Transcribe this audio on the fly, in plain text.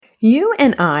You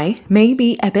and I may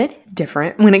be a bit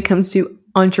different when it comes to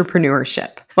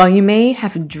entrepreneurship. While you may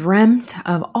have dreamt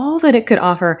of all that it could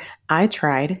offer, I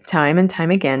tried time and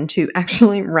time again to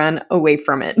actually run away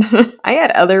from it. I had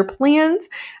other plans,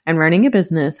 and running a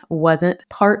business wasn't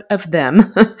part of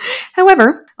them.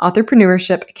 However,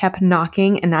 entrepreneurship kept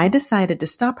knocking, and I decided to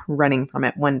stop running from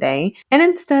it one day and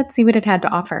instead see what it had to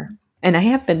offer. And I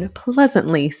have been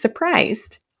pleasantly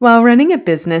surprised. While running a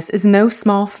business is no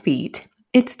small feat,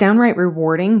 it's downright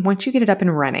rewarding once you get it up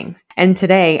and running. And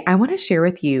today, I want to share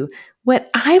with you what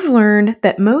I've learned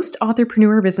that most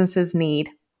entrepreneur businesses need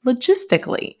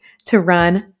logistically to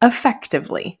run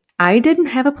effectively. I didn't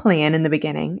have a plan in the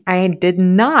beginning. I did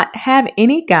not have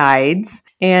any guides,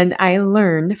 and I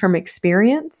learned from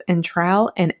experience and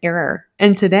trial and error.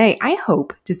 And today, I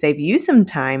hope to save you some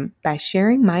time by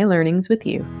sharing my learnings with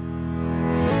you.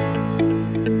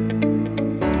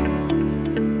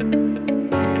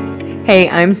 Hey,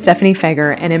 I'm Stephanie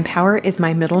Feger, and Empower is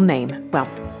my middle name. Well,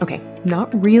 okay,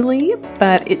 not really,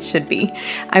 but it should be.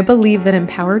 I believe that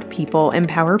empowered people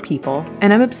empower people,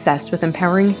 and I'm obsessed with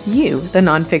empowering you, the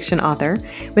nonfiction author,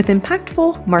 with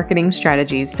impactful marketing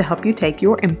strategies to help you take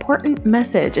your important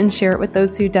message and share it with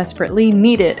those who desperately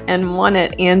need it and want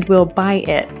it and will buy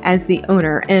it. As the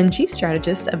owner and chief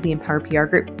strategist of the Empower PR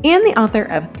Group and the author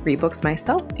of 3 books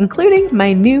myself, including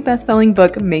my new best-selling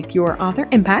book, Make Your Author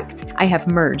Impact, I have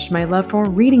merged my love for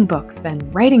reading books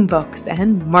and writing books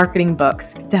and marketing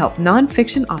books to help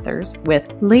nonfiction authors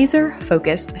with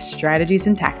laser-focused strategies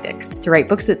and tactics to write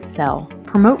books that sell,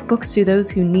 promote books to those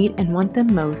who need and want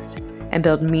them most, and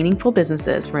build meaningful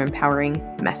businesses from empowering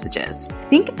messages.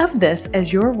 Think of this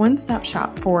as your one-stop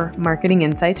shop for marketing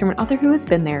insights from an author who has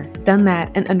been there, done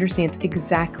that, and understands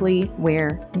exactly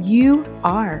where you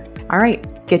are. All right,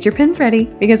 get your pens ready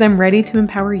because I'm ready to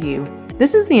empower you.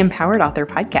 This is the Empowered Author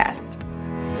Podcast.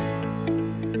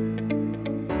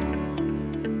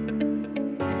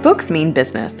 Books mean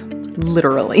business,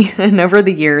 literally. And over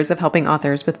the years of helping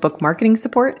authors with book marketing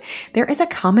support, there is a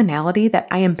commonality that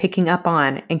I am picking up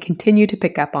on and continue to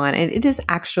pick up on, and it is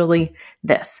actually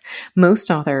this. Most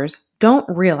authors don't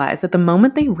realize that the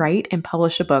moment they write and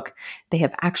publish a book, they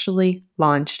have actually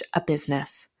launched a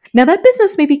business. Now, that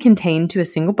business may be contained to a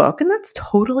single book, and that's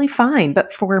totally fine,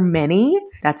 but for many,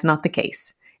 that's not the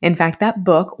case. In fact, that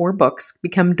book or books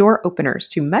become door openers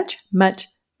to much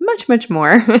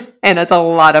more. And it's a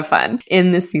lot of fun.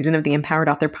 In this season of the Empowered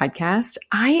Author Podcast,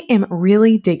 I am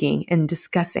really digging and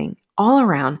discussing all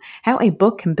around how a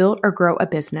book can build or grow a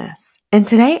business. And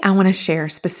today I want to share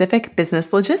specific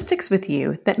business logistics with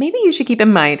you that maybe you should keep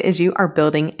in mind as you are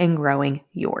building and growing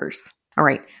yours. All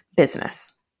right,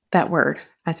 business. That word,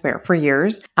 I swear, for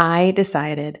years, I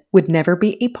decided would never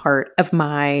be a part of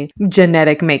my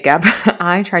genetic makeup.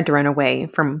 I tried to run away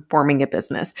from forming a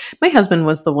business. My husband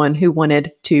was the one who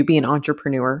wanted to be an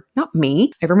entrepreneur, not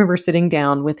me. I remember sitting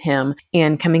down with him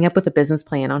and coming up with a business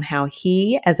plan on how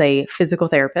he, as a physical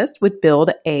therapist, would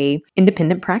build a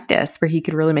independent practice where he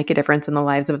could really make a difference in the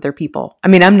lives of other people. I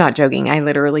mean, I'm not joking. I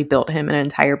literally built him an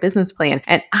entire business plan.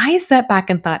 And I sat back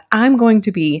and thought, I'm going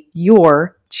to be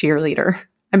your cheerleader.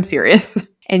 I'm serious.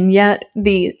 And yet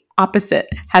the opposite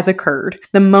has occurred.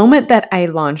 The moment that I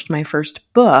launched my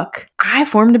first book, I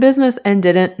formed a business and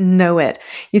didn't know it.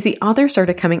 You see, authors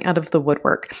started coming out of the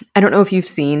woodwork. I don't know if you've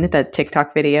seen the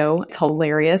TikTok video. It's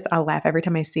hilarious. I laugh every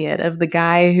time I see it, of the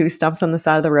guy who stops on the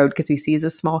side of the road because he sees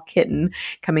a small kitten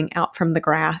coming out from the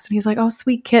grass. And he's like, "Oh,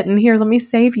 sweet kitten, here, let me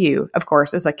save you." Of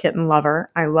course, as a kitten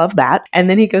lover, I love that. And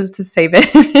then he goes to save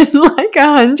it and like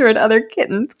 100 other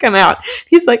kittens come out.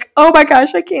 He's like, "Oh my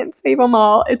gosh, I can't save them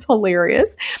all." It's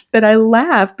hilarious. But I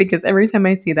laugh because every time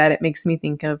I see that, it makes me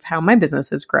think of how my business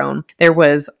has grown. There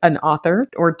was an author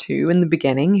or two in the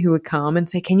beginning who would come and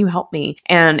say, "Can you help me?"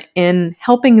 And in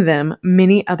helping them,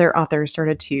 many other authors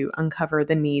started to uncover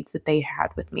the needs that they had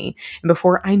with me. And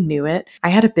before I knew it, I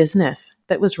had a business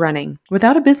that was running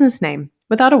without a business name,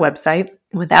 without a website,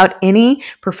 without any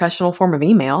professional form of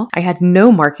email. I had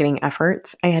no marketing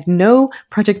efforts. I had no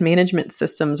project management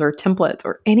systems or templates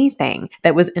or anything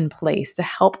that was in place to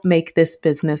help make this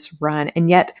business run. And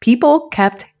yet people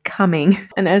kept coming.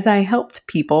 And as I helped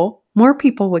people, more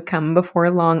people would come. Before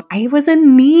long, I was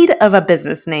in need of a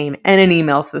business name and an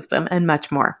email system and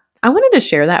much more. I wanted to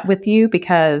share that with you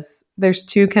because there's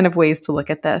 2 kind of ways to look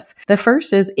at this. The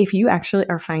first is if you actually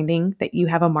are finding that you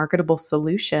have a marketable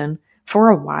solution, for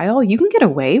a while, you can get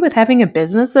away with having a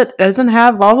business that doesn't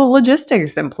have all the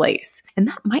logistics in place. And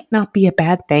that might not be a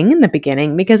bad thing in the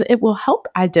beginning because it will help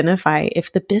identify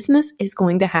if the business is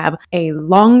going to have a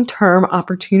long-term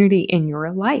opportunity in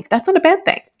your life. That's not a bad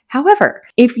thing. However,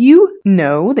 if you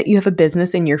know that you have a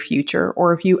business in your future,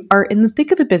 or if you are in the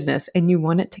thick of a business and you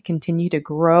want it to continue to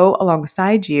grow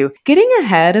alongside you, getting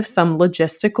ahead of some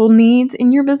logistical needs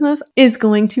in your business is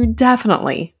going to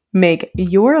definitely make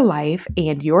your life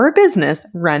and your business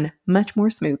run much more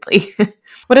smoothly.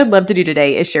 What I'd love to do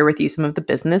today is share with you some of the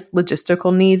business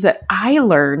logistical needs that I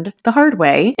learned the hard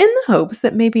way in the hopes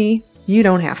that maybe you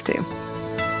don't have to.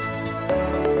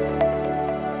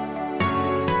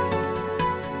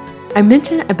 I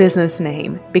mention a business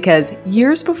name because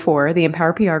years before the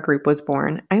Empower PR Group was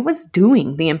born, I was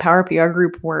doing the Empower PR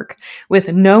Group work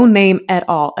with no name at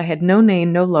all. I had no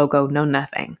name, no logo, no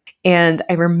nothing. And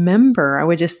I remember I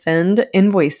would just send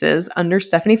invoices under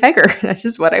Stephanie Feger. That's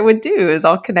just what I would do, is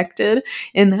all connected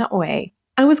in that way.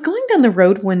 I was going down the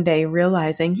road one day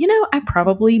realizing, I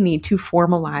probably need to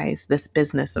formalize this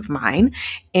business of mine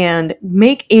and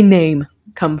make a name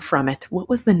come from it. What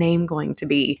was the name going to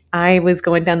be? I was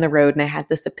going down the road and I had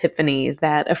this epiphany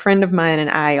that a friend of mine and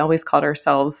I always called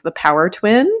ourselves the Power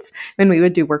Twins when we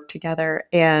would do work together.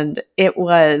 And it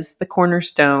was the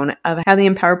cornerstone of how the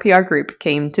Empower PR Group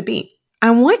came to be.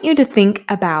 I want you to think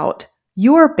about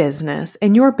your business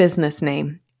and your business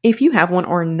name. If you have one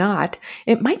or not,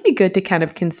 it might be good to kind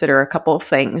of consider a couple of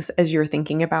things as you're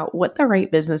thinking about what the right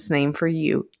business name for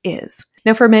you is.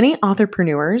 Now, for many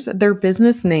authorpreneurs, their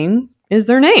business name is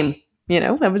their name.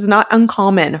 That was not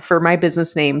uncommon for my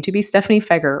business name to be Stephanie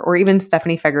Feger, or even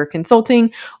Stephanie Feger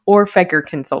Consulting or Feger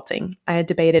Consulting. I had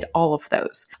debated all of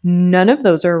those. None of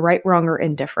those are right, wrong, or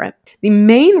indifferent. The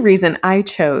main reason I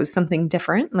chose something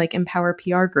different, like Empower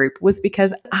PR Group, was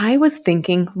because I was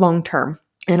thinking long-term.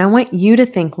 And I want you to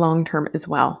think long-term as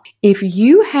well. If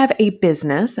you have a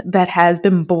business that has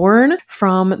been born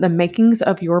from the makings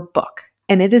of your book,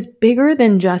 and it is bigger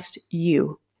than just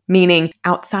you, meaning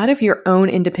outside of your own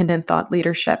independent thought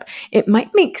leadership, it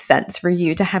might make sense for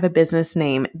you to have a business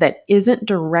name that isn't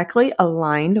directly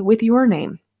aligned with your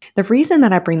name. The reason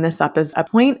that I bring this up is a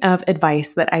point of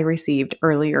advice that I received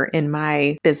earlier in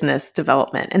my business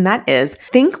development, and that is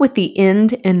think with the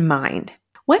end in mind.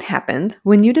 What happens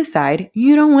when you decide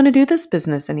you don't want to do this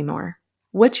business anymore?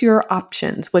 What's your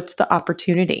options? What's the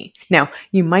opportunity? Now,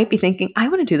 you might be thinking, I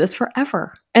want to do this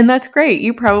forever. And that's great.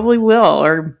 You probably will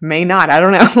or may not. I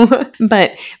don't know.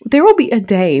 But there will be a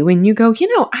day when you go,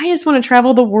 I just want to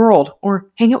travel the world or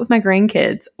hang out with my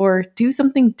grandkids or do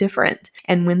something different.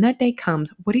 And when that day comes,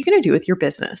 what are you going to do with your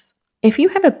business? If you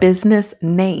have a business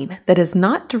name that is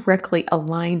not directly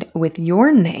aligned with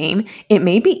your name, it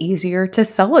may be easier to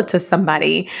sell it to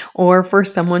somebody or for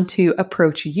someone to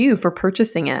approach you for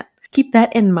purchasing it. Keep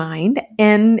that in mind.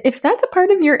 And if that's a part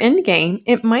of your end game,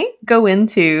 it might go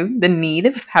into the need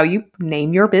of how you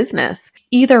name your business.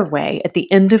 Either way, at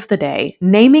the end of the day,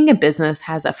 naming a business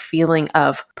has a feeling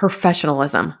of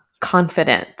professionalism,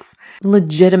 confidence,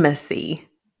 legitimacy,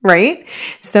 right?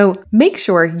 So make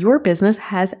sure your business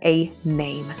has a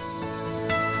name.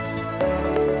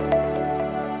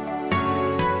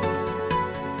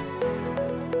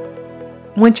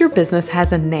 Once your business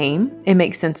has a name, it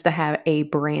makes sense to have a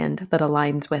brand that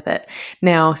aligns with it.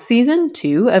 Now, season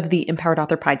 2 of the Empowered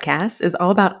Author podcast is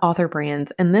all about author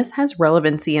brands, and this has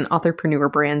relevancy in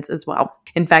authorpreneur brands as well.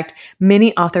 In fact,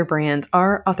 many author brands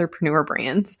are authorpreneur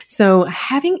brands. So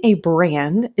having a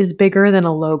brand is bigger than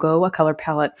a logo, a color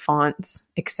palette, fonts,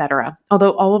 etc.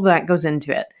 Although all of that goes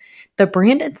into it. The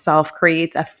brand itself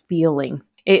creates a feeling.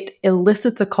 It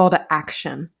elicits a call to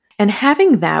action. And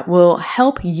having that will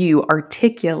help you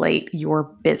articulate your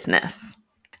business.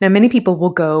 Now, many people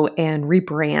will go and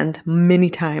rebrand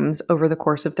many times over the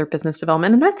course of their business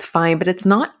development, and that's fine, but it's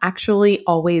not actually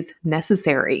always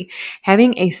necessary.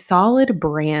 Having a solid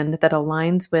brand that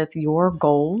aligns with your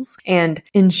goals and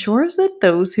ensures that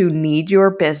those who need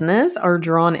your business are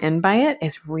drawn in by it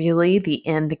is really the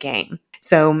end game.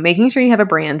 So making sure you have a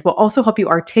brand will also help you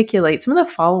articulate some of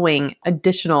the following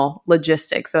additional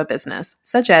logistics of a business,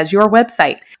 such as your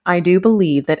website. I do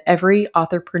believe that every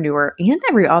authorpreneur and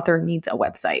every author needs a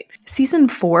website. Season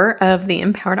 4 of the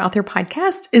Empowered Author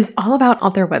podcast is all about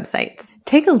author websites.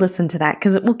 Take a listen to that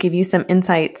because it will give you some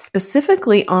insights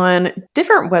specifically on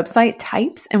different website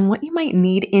types and what you might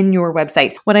need in your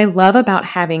website. What I love about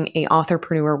having an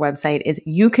authorpreneur website is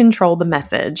you control the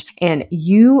message and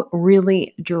you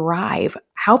really drive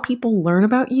how people learn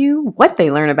about you, what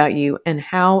they learn about you, and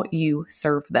how you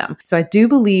serve them. So I do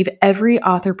believe every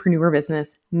authorpreneur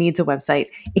business needs a website.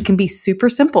 It can be super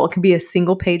simple. It can be a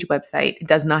single page website. It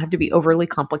does not have to be overly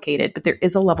complicated, but there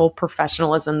is a level of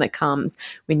professionalism that comes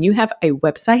when you have a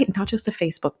website, not just a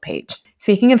Facebook page.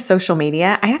 Speaking of social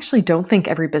media, I actually don't think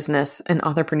every business, an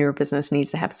entrepreneur business, needs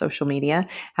to have social media.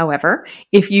 However,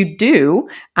 if you do,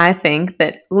 I think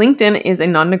that LinkedIn is a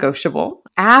non-negotiable.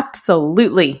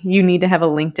 Absolutely, you need to have a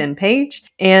LinkedIn page.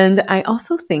 And I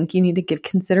also think you need to give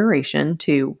consideration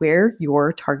to where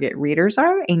your target readers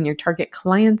are and your target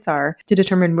clients are to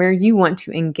determine where you want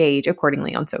to engage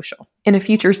accordingly on social. In a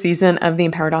future season of the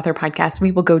Empowered Author podcast,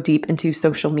 we will go deep into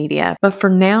social media. But for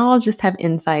now, I'll just have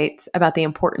insights about the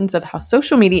importance of how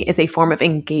social media is a form of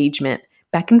engagement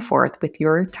back and forth with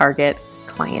your target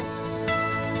clients.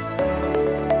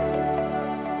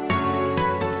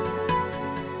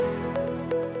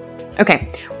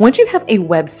 Okay, once you have a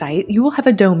website, you will have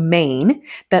a domain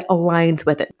that aligns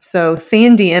with it. So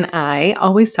Sandy and I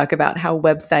always talk about how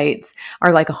websites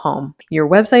are like a home. Your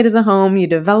website is a home, you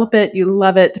develop it, you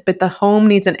love it, but the home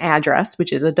needs an address,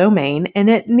 which is a domain, and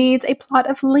it needs a plot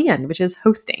of land, which is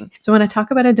hosting. So when I talk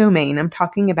about a domain, I'm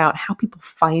talking about how people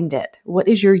find it. What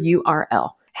is your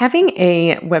URL? Having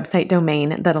a website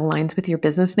domain that aligns with your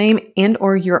business name and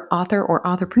or your author or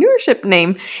entrepreneurship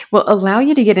name will allow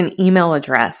you to get an email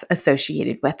address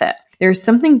associated with it. There's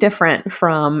something different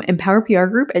from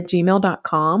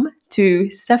empowerprgroup@gmail.com to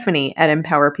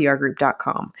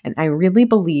Stephanie@empowerprgroup.com. And I really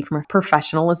believe from a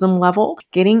professionalism level,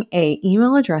 getting an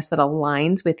email address that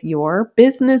aligns with your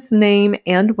business name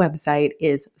and website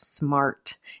is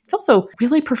smart. It's also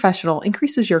really professional,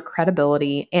 increases your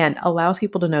credibility, and allows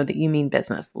people to know that you mean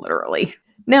business, literally.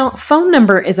 Now, phone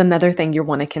number is another thing you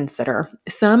want to consider.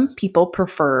 Some people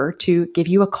prefer to give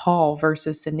you a call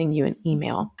versus sending you an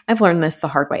email. I've learned this the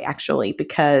hard way, actually,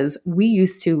 because we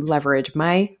used to leverage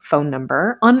my phone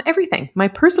number on everything. My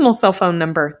personal cell phone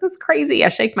number. That's crazy. I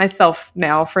shake myself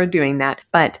now for doing that.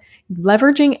 But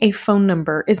leveraging a phone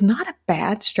number is not a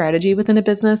bad strategy within a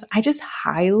business. I just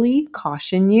highly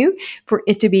caution you for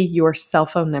it to be your cell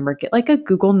phone number. Get like a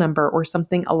Google number or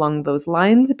something along those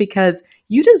lines because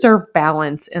you deserve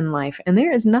balance in life and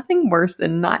there is nothing worse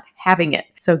than not having it.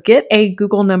 So get a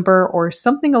Google number or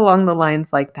something along the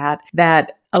lines like that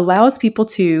that allows people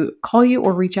to call you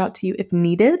or reach out to you if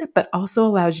needed, but also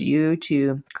allows you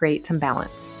to create some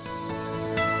balance.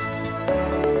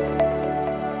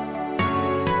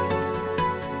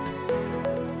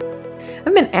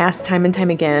 I've been asked time and time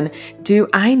again, do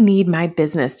I need my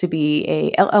business to be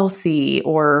a LLC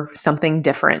or something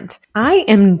different? I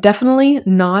am definitely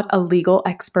not a legal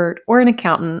expert or an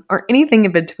accountant or anything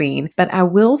in between, but I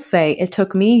will say it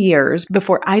took me years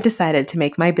before I decided to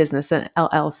make my business an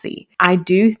LLC. I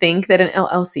do think that an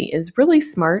LLC is really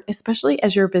smart, especially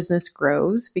as your business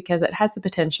grows, because it has the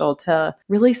potential to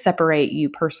really separate you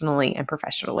personally and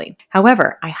professionally.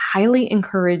 However, I highly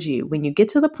encourage you when you get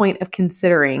to the point of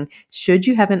considering should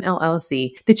you have an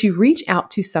LLC, that you reach out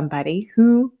to somebody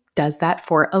who does that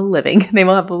for a living. They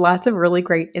will have lots of really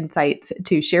great insights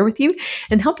to share with you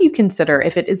and help you consider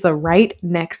if it is the right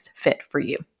next fit for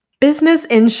you. Business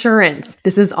insurance.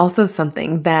 This is also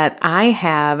something that I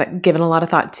have given a lot of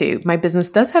thought to. My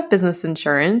business does have business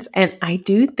insurance, and I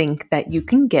do think that you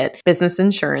can get business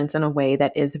insurance in a way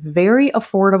that is very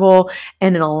affordable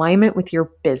and in alignment with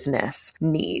your business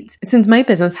needs. Since my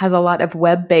business has a lot of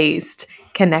web-based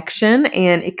connection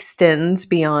and extends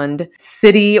beyond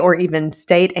city or even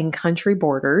state and country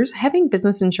borders, having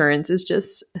business insurance is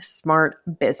just a smart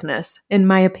business, in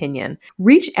my opinion.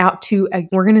 Reach out to an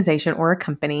organization or a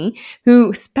company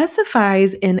who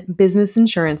specifies in business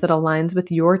insurance that aligns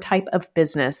with your type of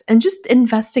business and just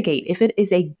investigate if it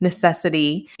is a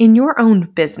necessity in your own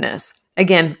business.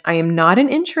 Again, I am not an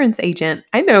insurance agent.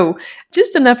 I know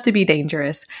just enough to be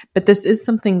dangerous, but this is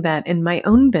something that in my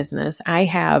own business I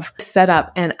have set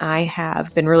up and I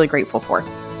have been really grateful for.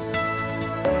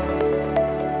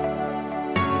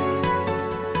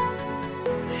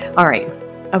 All right.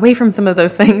 Away from some of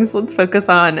those things, let's focus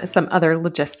on some other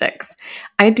logistics.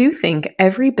 I do think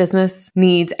every business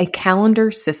needs a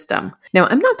calendar system. Now,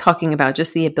 I'm not talking about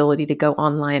just the ability to go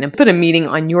online and put a meeting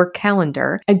on your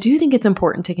calendar. I do think it's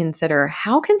important to consider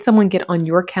how can someone get on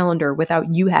your calendar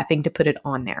without you having to put it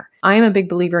on there. I am a big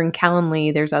believer in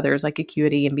Calendly. There's others like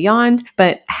Acuity and beyond,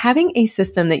 but having a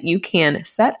system that you can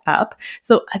set up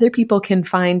so other people can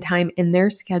find time in their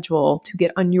schedule to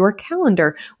get on your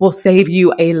calendar will save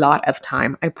you a lot of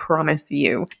time. I promise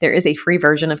you. There is a free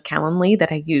version of Calendly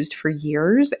that I used for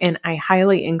years, and I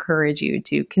highly encourage you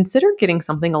to consider getting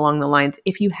something along the lines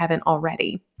if you haven't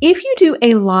already. If you do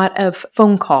a lot of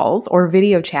phone calls or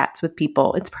video chats with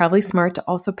people, it's probably smart to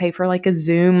also pay for like a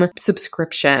Zoom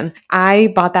subscription.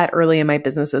 I bought that early in my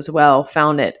business as well,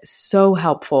 found it so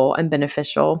helpful and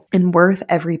beneficial and worth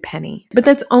every penny. But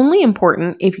that's only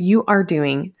important if you are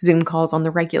doing Zoom calls on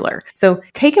the regular. So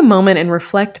take a moment and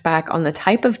reflect back on the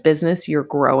type of business you're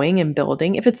growing and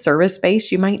building. If it's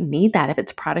service-based, you might need that. If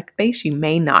it's product-based, you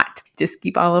may not. Just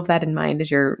keep all of that in mind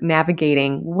as you're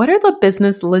navigating what are the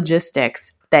business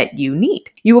logistics that you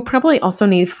need. You will probably also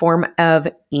need a form of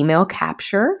email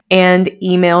capture and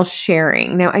email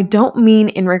sharing. Now, I don't mean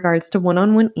in regards to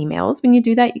one-on-one emails. When you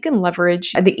do that, you can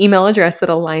leverage the email address that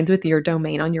aligns with your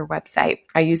domain on your website.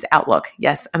 I use Outlook.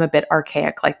 Yes, I'm a bit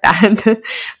archaic like that.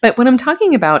 But what I'm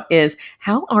talking about is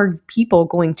how are people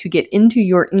going to get into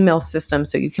your email system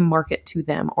so you can market to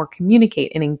them or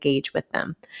communicate and engage with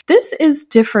them. This is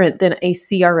different than a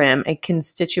CRM, a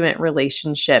constituent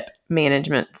relationship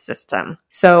management system.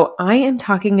 So I am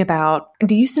talking about,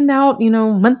 do you send out,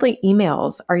 monthly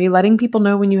emails? Are you letting people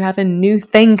know when you have a new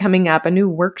thing coming up, a new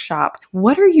workshop?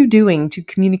 What are you doing to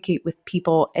communicate with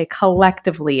people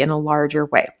collectively in a larger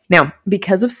way? Now,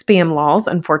 because of spam laws,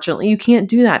 unfortunately, you can't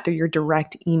do that through your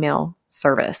direct email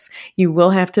service. You will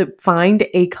have to find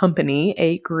a company,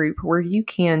 a group where you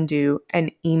can do an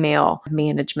email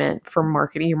management for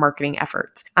your marketing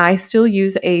efforts. I still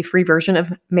use a free version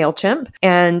of MailChimp,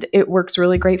 and it works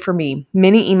really great for me.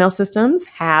 Many email systems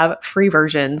have free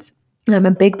versions. I'm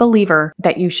a big believer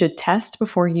that you should test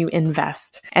before you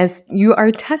invest. As you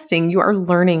are testing, you are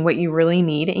learning what you really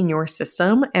need in your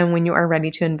system. And when you are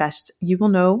ready to invest, you will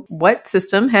know what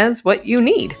system has what you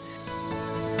need.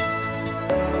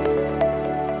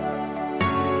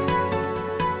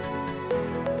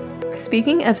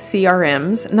 Speaking of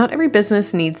CRMs, not every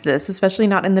business needs this, especially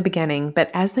not in the beginning,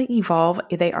 but as they evolve,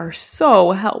 they are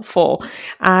so helpful.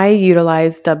 I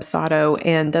utilize Dubsado,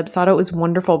 and Dubsado is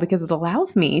wonderful because it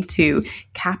allows me to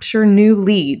capture new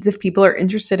leads. If people are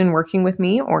interested in working with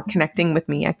me or connecting with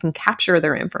me, I can capture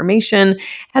their information,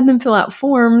 have them fill out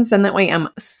forms, and that way I'm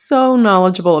so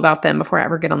knowledgeable about them before I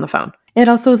ever get on the phone. It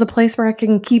also is a place where I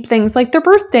can keep things like their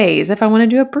birthdays if I want to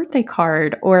do a birthday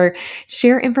card or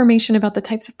share information about the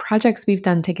types of projects we've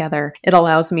done together. It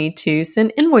allows me to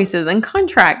send invoices and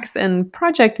contracts and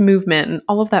project movement and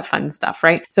all of that fun stuff,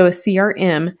 right? So a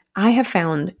CRM I have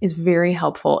found is very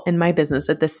helpful in my business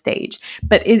at this stage,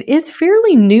 but it is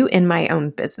fairly new in my own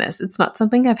business. It's not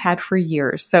something I've had for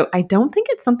years. So I don't think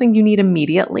it's something you need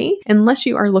immediately unless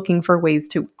you are looking for ways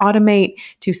to automate,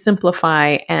 to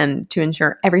simplify, and to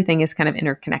ensure everything is kind of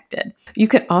interconnected. You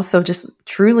could also just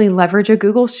truly leverage a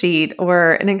Google Sheet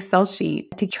or an Excel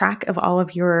sheet to keep track of all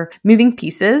of your moving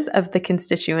pieces of the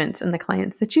constituents and the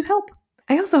clients that you help.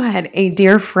 I also had a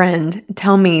dear friend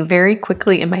tell me very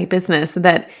quickly in my business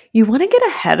that you want to get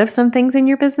ahead of some things in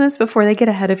your business before they get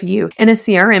ahead of you. And a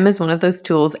CRM is one of those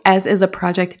tools, as is a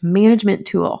project management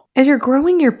tool. As you're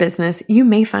growing your business, you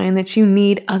may find that you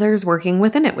need others working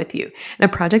within it with you. And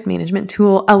a project management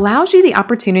tool allows you the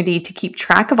opportunity to keep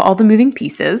track of all the moving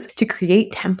pieces, to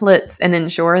create templates and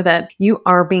ensure that you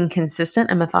are being consistent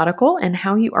and methodical in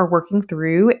how you are working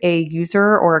through a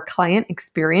user or a client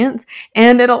experience.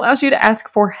 And it allows you to ask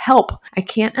for help. I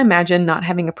can't imagine not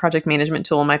having a project management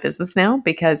tool in my business now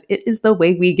because it is the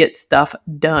way we get stuff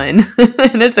done.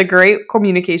 And it's a great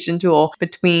communication tool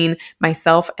between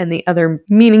myself and the other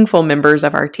meaningful members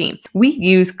of our team. We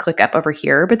use ClickUp over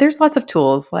here, but there's lots of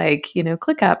tools like,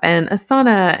 ClickUp and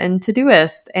Asana and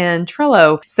Todoist and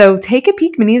Trello. So take a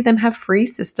peek. Many of them have free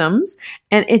systems,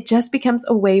 and it just becomes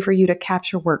a way for you to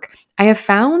capture work. I have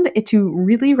found it to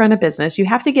really run a business, you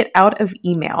have to get out of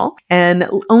email and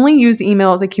only use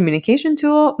email as a communication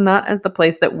tool, not as the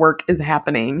place that work is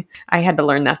happening. I had to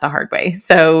learn that the hard way.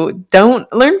 So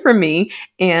don't learn from me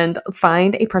and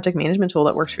find a project management tool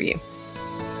that works for you.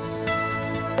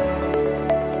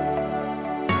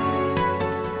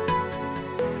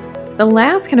 The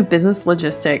last kind of business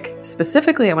logistic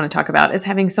specifically I want to talk about is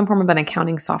having some form of an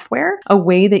accounting software, a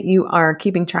way that you are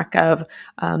keeping track of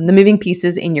the moving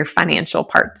pieces in your financial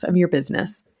parts of your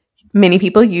business. Many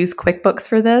people use QuickBooks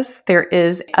for this. There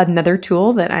is another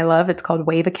tool that I love. It's called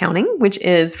Wave Accounting, which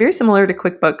is very similar to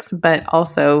QuickBooks, but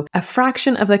also a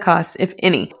fraction of the cost, if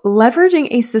any. Leveraging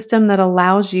a system that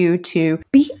allows you to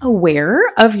be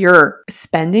aware of your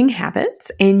spending habits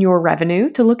and your revenue,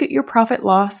 to look at your profit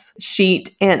loss sheet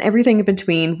and everything in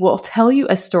between will tell you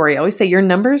a story. I always say your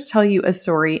numbers tell you a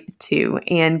story too,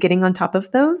 and getting on top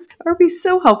of those will be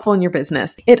so helpful in your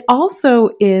business. It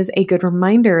also is a good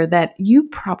reminder that you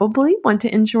probably want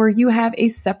to ensure you have a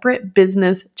separate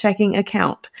business checking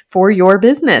account for your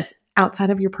business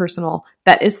outside of your personal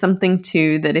That is something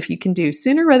too that if you can do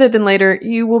sooner rather than later,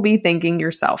 you will be thanking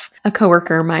yourself. A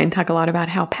coworker of mine talked a lot about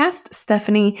how past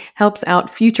Stephanie helps out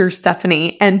future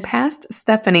Stephanie, and past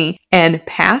Stephanie and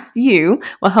past you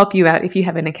will help you out if you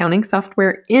have an accounting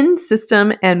software in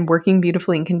system and working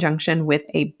beautifully in conjunction with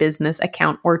a business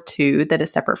account or two that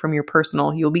is separate from your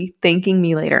personal. You'll be thanking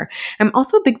me later. I'm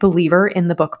also a big believer in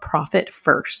the book Profit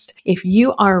First. If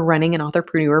you are running an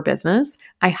Authorpreneur business,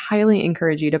 I highly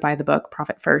encourage you to buy the book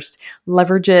Profit First.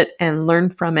 Leverage it and learn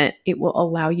from it. It will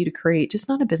allow you to create just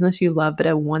not a business you love, but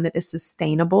a one that is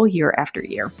sustainable year after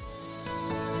year.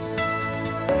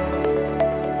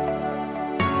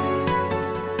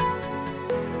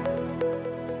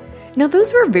 Now,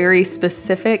 those were very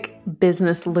specific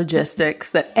business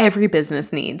logistics that every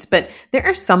business needs, but there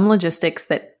are some logistics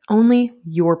that only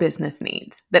your business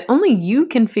needs, that only you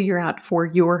can figure out for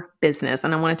your business.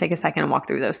 And I want to take a second and walk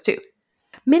through those too.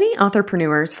 Many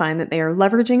entrepreneurs find that they are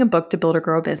leveraging a book to build or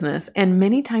grow a business, and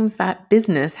many times that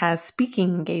business has speaking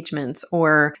engagements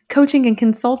or coaching and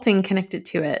consulting connected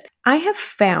to it. I have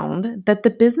found that the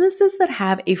businesses that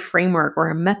have a framework or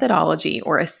a methodology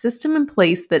or a system in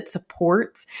place that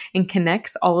supports and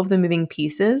connects all of the moving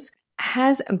pieces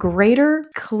has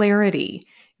greater clarity,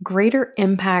 greater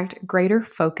impact, greater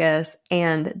focus,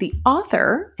 and the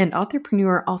author and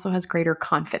entrepreneur also has greater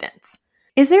confidence.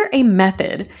 Is there a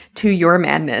method to your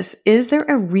madness? Is there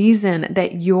a reason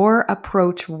that your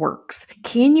approach works?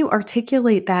 Can you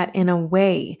articulate that in a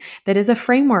way that is a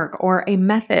framework or a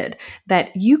method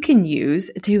that you can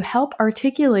use to help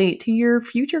articulate to your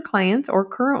future clients or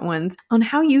current ones on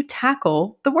how you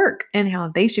tackle the work and how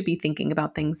they should be thinking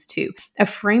about things too? A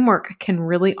framework can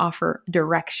really offer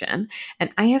direction,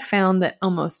 and I have found that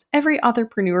almost every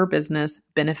entrepreneur business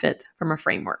benefits from a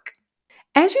framework.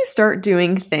 As you start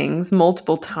doing things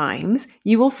multiple times,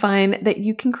 you will find that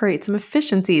you can create some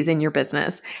efficiencies in your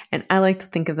business, and I like to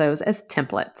think of those as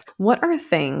templates. What are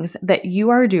things that you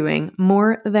are doing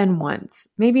more than once,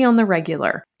 maybe on the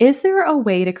regular? Is there a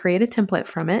way to create a template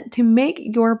from it to make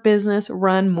your business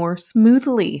run more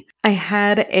smoothly? I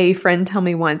had a friend tell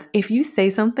me once, if you say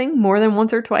something more than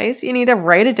once or twice, you need to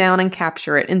write it down and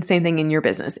capture it. And same thing in your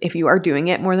business. If you are doing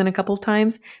it more than a couple of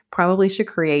times, probably should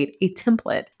create a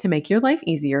template to make your life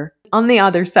easier. On the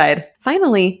other side,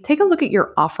 finally, take a look at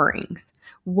your offerings.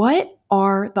 What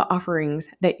are the offerings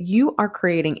that you are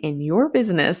creating in your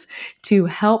business to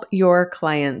help your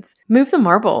clients move the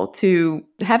marble, to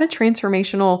have a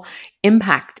transformational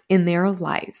impact in their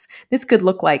lives? This could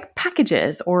look like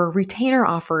packages or retainer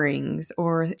offerings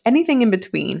or anything in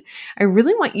between. I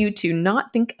really want you to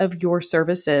not think of your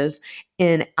services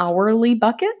in hourly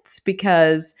buckets,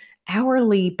 because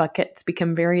hourly buckets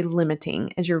become very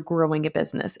limiting as you're growing a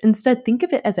business. Instead, think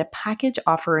of it as a package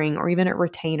offering or even a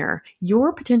retainer.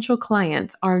 Your potential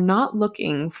clients are not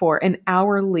looking for an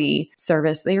hourly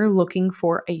service. They are looking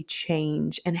for a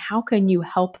change. And how can you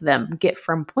help them get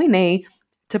from point A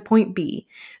to point B?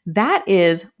 That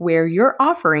is where your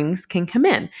offerings can come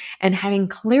in. And having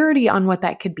clarity on what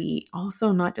that could be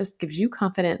also not just gives you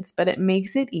confidence, but it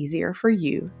makes it easier for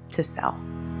you to sell.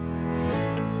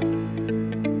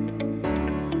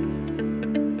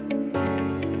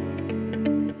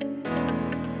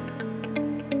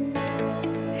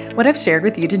 What I've shared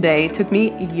with you today took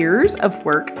me years of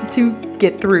work to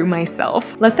get through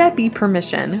myself. Let that be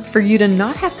permission for you to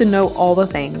not have to know all the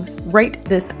things right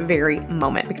this very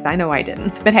moment, because I know I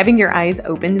didn't. But having your eyes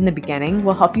opened in the beginning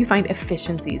will help you find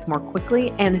efficiencies more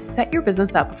quickly and set your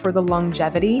business up for the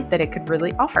longevity that it could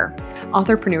really offer.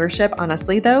 Authorpreneurship,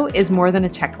 honestly, though, is more than a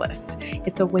checklist.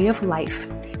 It's a way of life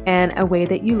and a way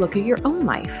that you look at your own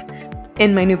life.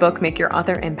 In my new book, Make Your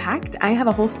Author Impact, I have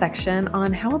a whole section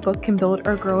on how a book can build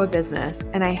or grow a business,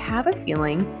 and I have a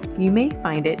feeling you may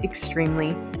find it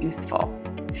extremely useful.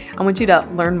 I want you to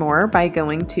learn more by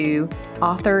going to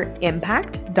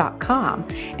authorimpact.com,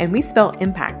 and we spell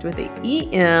impact with the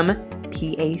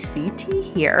E-M-P-A-C-T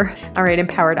here. All right,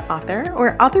 empowered author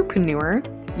or authorpreneur,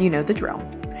 you know the drill.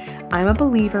 I'm a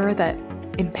believer that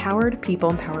empowered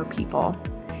people empower people.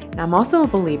 And I'm also a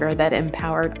believer that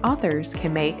empowered authors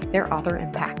can make their author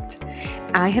impact.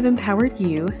 I have empowered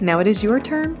you. Now it is your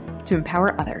turn to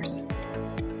empower others.